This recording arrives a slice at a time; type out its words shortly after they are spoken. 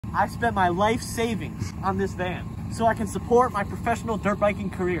I spent my life savings on this van so I can support my professional dirt biking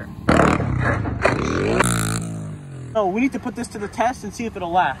career. So we need to put this to the test and see if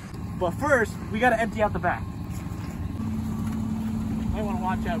it'll last. But first, we gotta empty out the back. Might wanna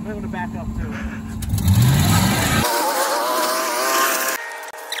watch out, might wanna back up too.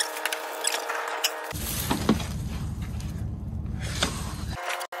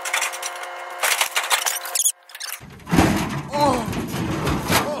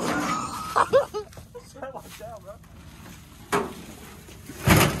 Watch out, bro.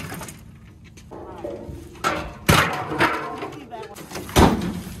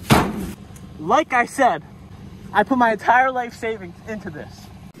 Like I said, I put my entire life savings into this.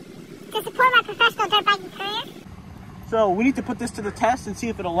 To support my professional dirt biking career? So we need to put this to the test and see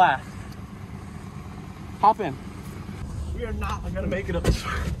if it'll last. Hop in. We are not gonna make it up this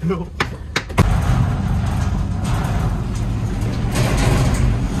no.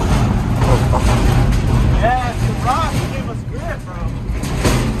 Yes, the rock gave us grip, bro.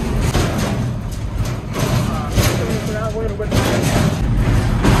 We're gonna win the race.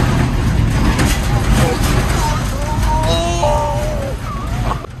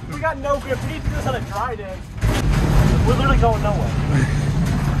 We got no grip. We need to do this on a dry day. We're literally going nowhere.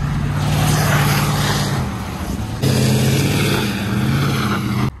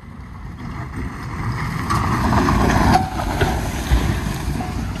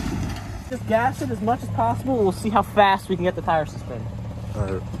 Just gas it as much as possible. We'll see how fast we can get the tires to spin. All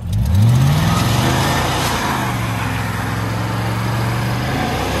right.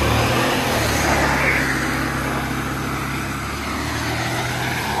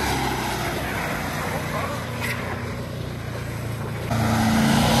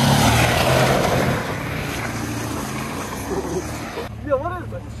 Yo, what is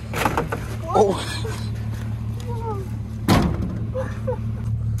this? What? Oh.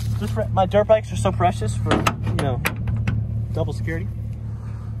 My dirt bikes are so precious for, you know, double security.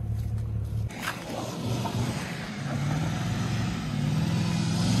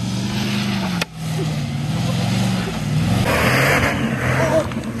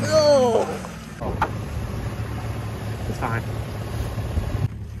 Oh. It's fine.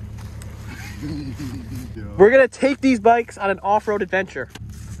 We're gonna take these bikes on an off-road adventure.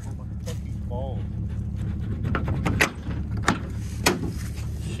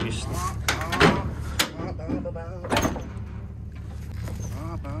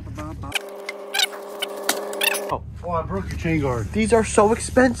 Oh, I broke your chain guard. These are so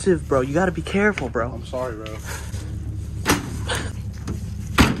expensive, bro. You gotta be careful, bro. I'm sorry, bro.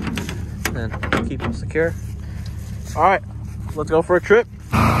 And keep them secure. All right, let's go for a trip.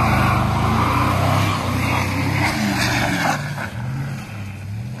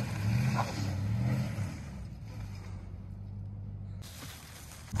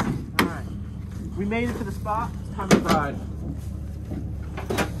 All right, we made it to the spot. It's time to ride.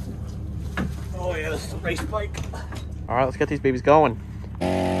 Oh yeah, this is a race bike. All right, let's get these babies going.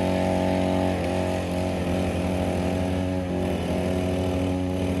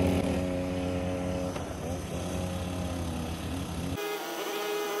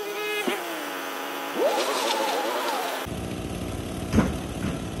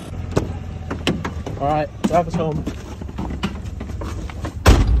 All right, drive us home.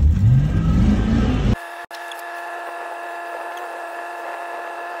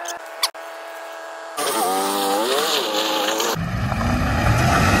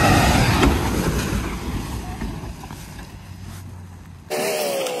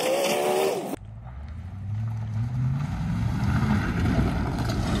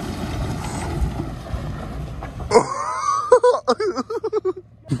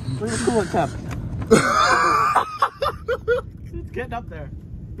 Look at the coolant temp. It's getting up there.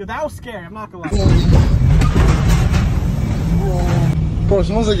 Dude, that was scary, I'm not gonna lie. Bro, it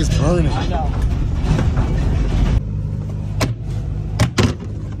smells like it's burning. I know.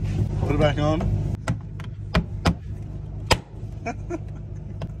 Put it back on.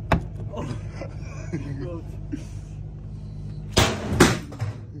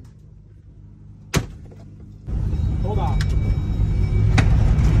 Hold on.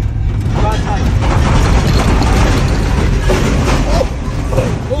 Hold on tight.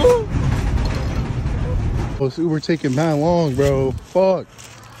 Oh, this Uber taking that long, bro. Fuck.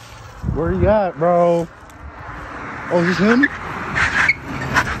 Where you at, bro? Oh, is this him?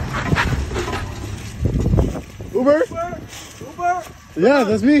 Uber? Uber? Yeah,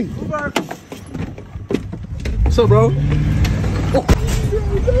 that's me. Uber? What's up, bro? Oh.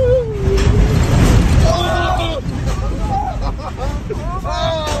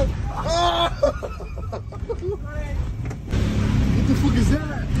 What the fuck is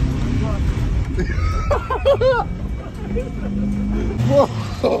that? Whoa.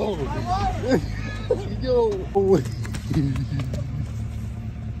 Yo.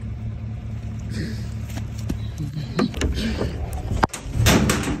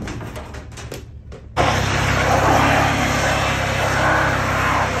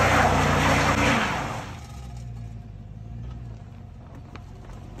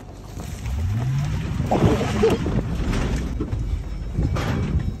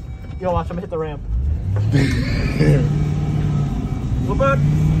 Yo, watch, I'm gonna hit the ramp. Go back.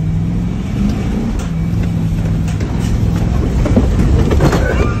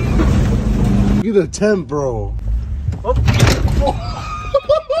 Look at the temp, bro. Oh. Oh.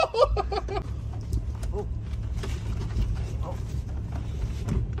 Oh.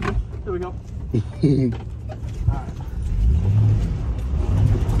 There we go.